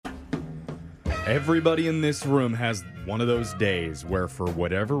Everybody in this room has one of those days where, for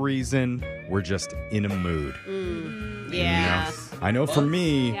whatever reason, we're just in a mood. Yeah. You know? I know for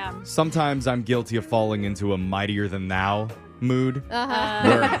me, sometimes I'm guilty of falling into a mightier than thou mood. Where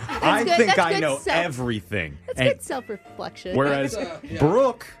I good. think That's I good know self- everything. That's And good self-reflection. whereas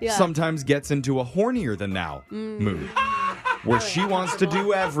Brooke Yeah. sometimes gets into a hornier than thou mood. Where she wants to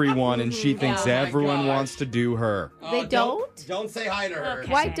do everyone and she thinks Oh my everyone gosh. wants to do her. They don't? Don't say hi to her.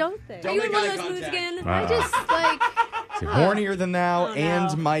 Why don't they? Don't Are you make in one eye of those moods contact. again? I just like... See, hornier than thou Oh, no.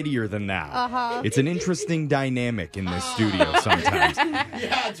 and mightier than thou. Uh-huh. It's an interesting dynamic in this studio sometimes.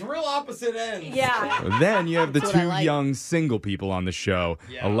 Yeah, it's real opposite ends. Yeah. Then you have the That's what I two like. young single people on the show,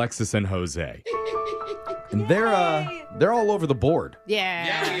 Yeah. Alexis and Jose. And they're all over the board.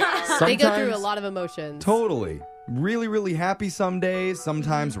 Yeah, we Yeah. are. They go through a Sometimes- lot of emotions. Totally. Really, really happy some days,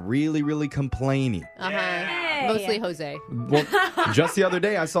 sometimes really, really complainy. Uh-huh. Mostly Jose. Well, just the other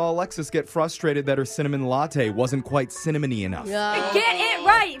day, I saw Alexis get frustrated that her cinnamon latte wasn't quite cinnamony enough. Yeah. Get it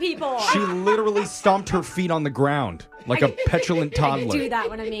right, people. She literally stomped her feet on the ground like a petulant I do toddler. that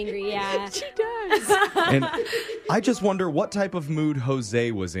when I'm angry, yeah. She does. And I just wonder what type of mood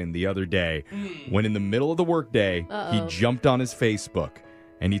Jose was in the other day when in the middle of the workday, he jumped on his Facebook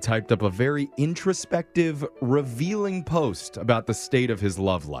and he typed up a very introspective, revealing post about the state of his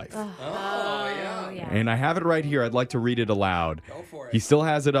love life. Oh, yeah. Yeah. And I have it right here. I'd like to read it aloud. Go for it. He still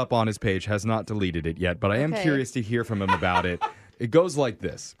has it up on his page, has not deleted it yet, but I am Okay. curious to hear from him about it. It goes like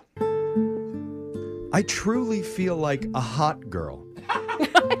this. I truly feel like a hot girl.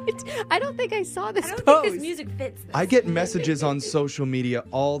 I don't think I saw this I don't post. think this music fits this. I get messages on social media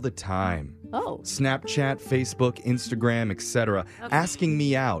all the time. Oh, Snapchat, Facebook, Instagram, etc., asking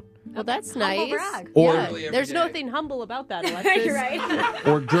me out. well, that's Humble nice. brag. Or- Yeah. Literally every There's day. nothing humble about that, Alexis. You're right.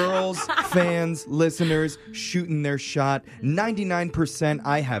 Or girls, fans, listeners shooting their shot. 99%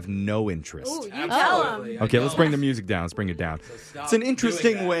 I have no interest. Ooh, you tell Absolutely. them. Okay, let's bring the music down. Let's bring it down. stop It's an doing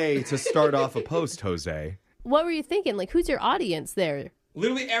interesting that. way to start off a post, Jose. What were you thinking? Like, who's your audience there?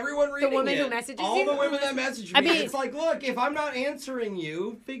 Literally everyone reading woman it. who messages all you? the women that message me. I mean- it's like, look, if I'm not answering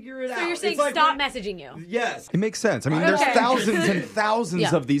you, figure it out. So you're saying It's like, stop messaging you. Yes. It makes sense. I mean, there's Okay. thousands and thousands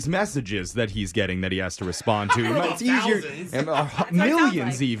Yeah. of these messages that he's getting that he has to respond to. know It's easier, thousands. and, sounds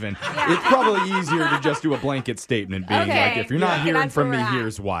millions like. even. It's probably easier to just do a blanket statement being Okay. like, if you're not Yeah. hearing That's from me, where we're at.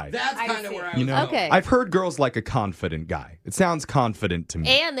 here's why. That's I kind of see. where I You was know, going. Okay. I've heard girls like a confident guy. It sounds confident to me.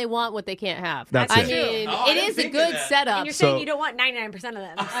 And they want what they can't have. That's I it. mean, Oh, I it didn't is a think of good that. setup. And you're saying So- you don't want 99% of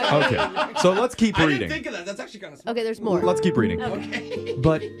them. Okay, so let's keep I didn't reading. think of that. That's actually kind of smart. Okay, there's more. Let's keep reading. Okay.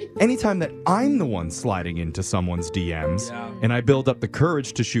 But anytime that I'm the one sliding into someone's DMs Yeah. and I build up the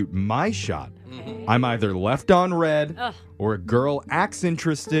courage to shoot my shot, I'm either left on red or a girl acts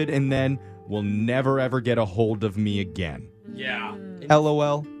interested and then will never ever get a hold of me again. Yeah.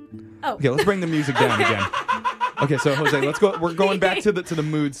 LOL. Oh. Okay, let's bring the music down again. Okay, so Jose, let's go. We're going back to the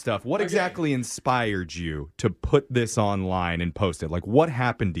mood stuff. What exactly inspired you to put this online and post it? Like, what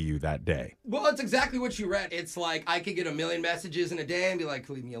happened to you that day? Well, it's exactly what you read. It's like I could get a million messages in a day and be like,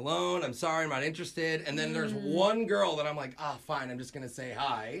 leave me alone. I'm sorry, I'm not interested. And then there's one girl that I'm like, fine, I'm just going to say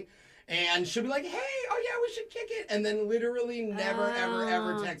hi. And she'll be like, hey, oh yeah, we should kick it. And then literally never, ever,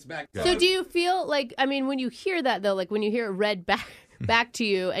 ever text back. So do you feel like, I mean, when you hear that though, like when you hear it read back to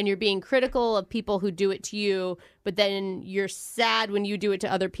you and you're being critical of people who do it to you, but then you're sad when you do it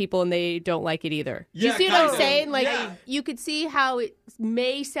to other people and they don't like it either. Do you Yeah, see what I'm kind of. saying? Like Yeah. you could see how it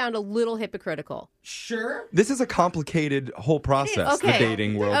may sound a little hypocritical. Sure. This is a complicated whole process. Okay. The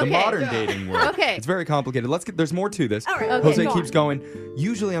dating world, the Okay. modern Yeah. dating world. Okay. It's very complicated. Let's get. There's more to this. All right. Okay, Jose go keeps on. going.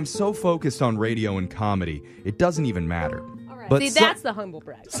 Usually, I'm so focused on radio and comedy, it doesn't even matter. All right. But See, so- that's the humble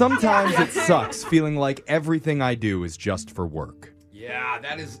brag. sometimes it sucks feeling like everything I do is just for work. Yeah,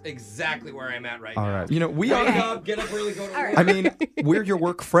 that is exactly where I'm at right All now. right. You know, we Wake are. up, get up early, go to work. I mean, we're your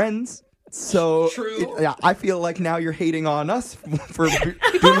work friends. So True. yeah, I feel like now you're hating on us for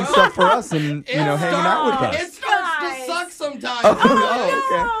doing stuff for us and hanging out with us. It starts to Guys. suck sometimes.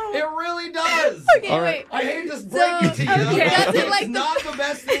 Oh, It really does. Okay, All right. wait. I hate to break it to you. okay. Doesn't It's like the- not the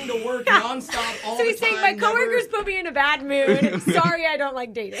best thing to work nonstop all So the he's saying time. my coworkers put me in a bad mood. Sorry, I don't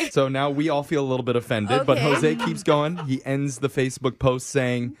like dating. So now we all feel a little bit offended, but Okay. Jose keeps going. He ends the Facebook post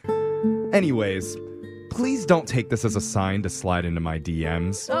saying, anyways, please don't take this as a sign to slide into my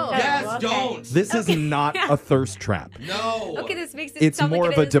DMs. Oh, Yes, Okay. don't. This is not a thirst trap. No. Okay, this makes it It's sound more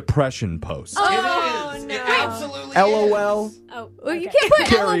like of a it is. depression post. Oh, It is. no. It absolutely LOL. is. Oh, well, you okay. can't put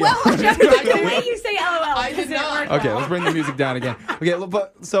Carry LOL. on. The way you say LOL. I did doesn't not. work Okay, well. let's bring the music down again. Okay,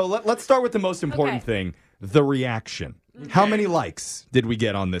 but so let's start with the most important Okay. thing, the reaction. How many likes did we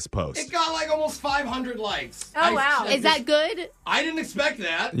get on this post? It got like almost 500 likes. Oh, wow. Is that good? I didn't expect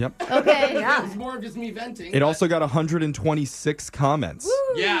that. Yep. Okay. It was more of just me venting. It also got 126 comments.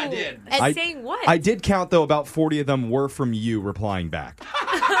 Woo. Yeah, I did. And I- saying what? I did count, though, about 40 of them were from you replying back.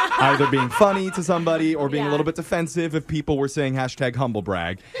 Either being funny to somebody or being a Yeah. little bit defensive if people were saying hashtag humble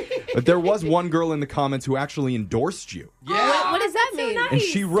brag. But there was one girl in the comments who actually endorsed you. Yeah. What does that mean? nice. And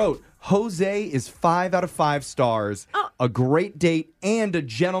she wrote, Jose is 5 out of 5 stars, a great date, and a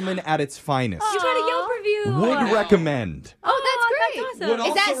gentleman at its finest. You got a Yelp review. Would Wow. recommend. Oh, that's great. That's awesome. Would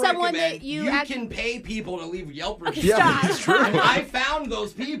Is that also someone recommend that you act- can pay people to leave Yelp reviews. Yeah, it's true. And I found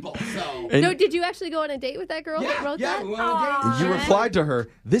those people, so. And No, did you actually go on a date with that girl that wrote yeah, that? we went on a date. you replied to her,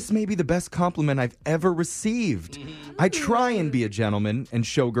 this may be the best compliment I've ever received. I try and be a gentleman and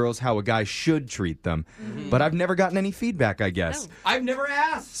show girls how a guy should treat them, but I've never gotten any feedback, I guess. I've never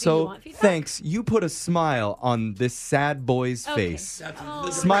asked. you So, want feedback? thanks. You put a smile on this sad boy's face. That's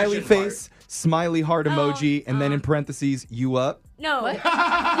the Smiley depression face, smiley heart emoji, and then in parentheses, you up. No, you did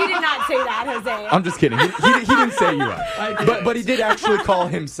not say that, Jose. I'm just kidding. He didn't say you up. I did. But he did actually call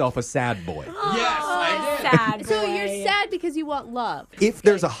himself a sad boy. part. Yes, I did. Sad So boy. you're sad because you want love. If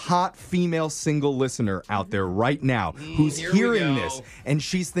there's a hot female single listener out there right now who's here we hearing go. this and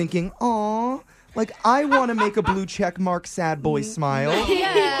she's thinking, aw, like I want to make a blue check mark sad boy smile,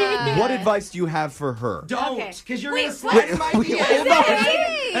 Yeah. what advice do you have for her? Don't, Okay. because you're Wait, going to slide in my wait, DMs. hold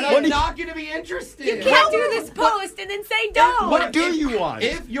on. And What I'm do you- not going to be interested. You can't do this post and then say don't. What do you want?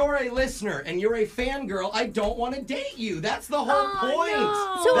 If you're a listener and you're a fangirl, I don't want to date you. That's the whole point.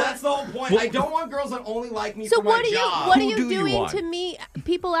 no. So- That's the whole point. I don't want girls that only like me So for my what are you job. what are Who you do you doing want? to meet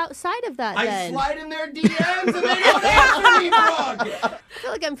people outside of that I then? slide in their DMs and they don't answer me, Brooke. I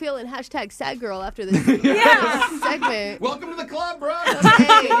feel like I'm feeling hashtag sad girl after this segment. Welcome to the club, bro.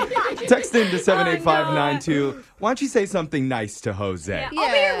 Hey. Text in to 78592. Why don't you say something nice to Jose? Yeah. I'll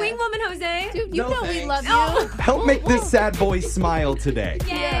be Yeah. your wing woman, Jose. Dude, you No know we thanks. love you. Oh. Help make this sad boy smile today.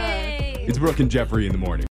 Yay. It's Brooke and Jeffrey in the morning.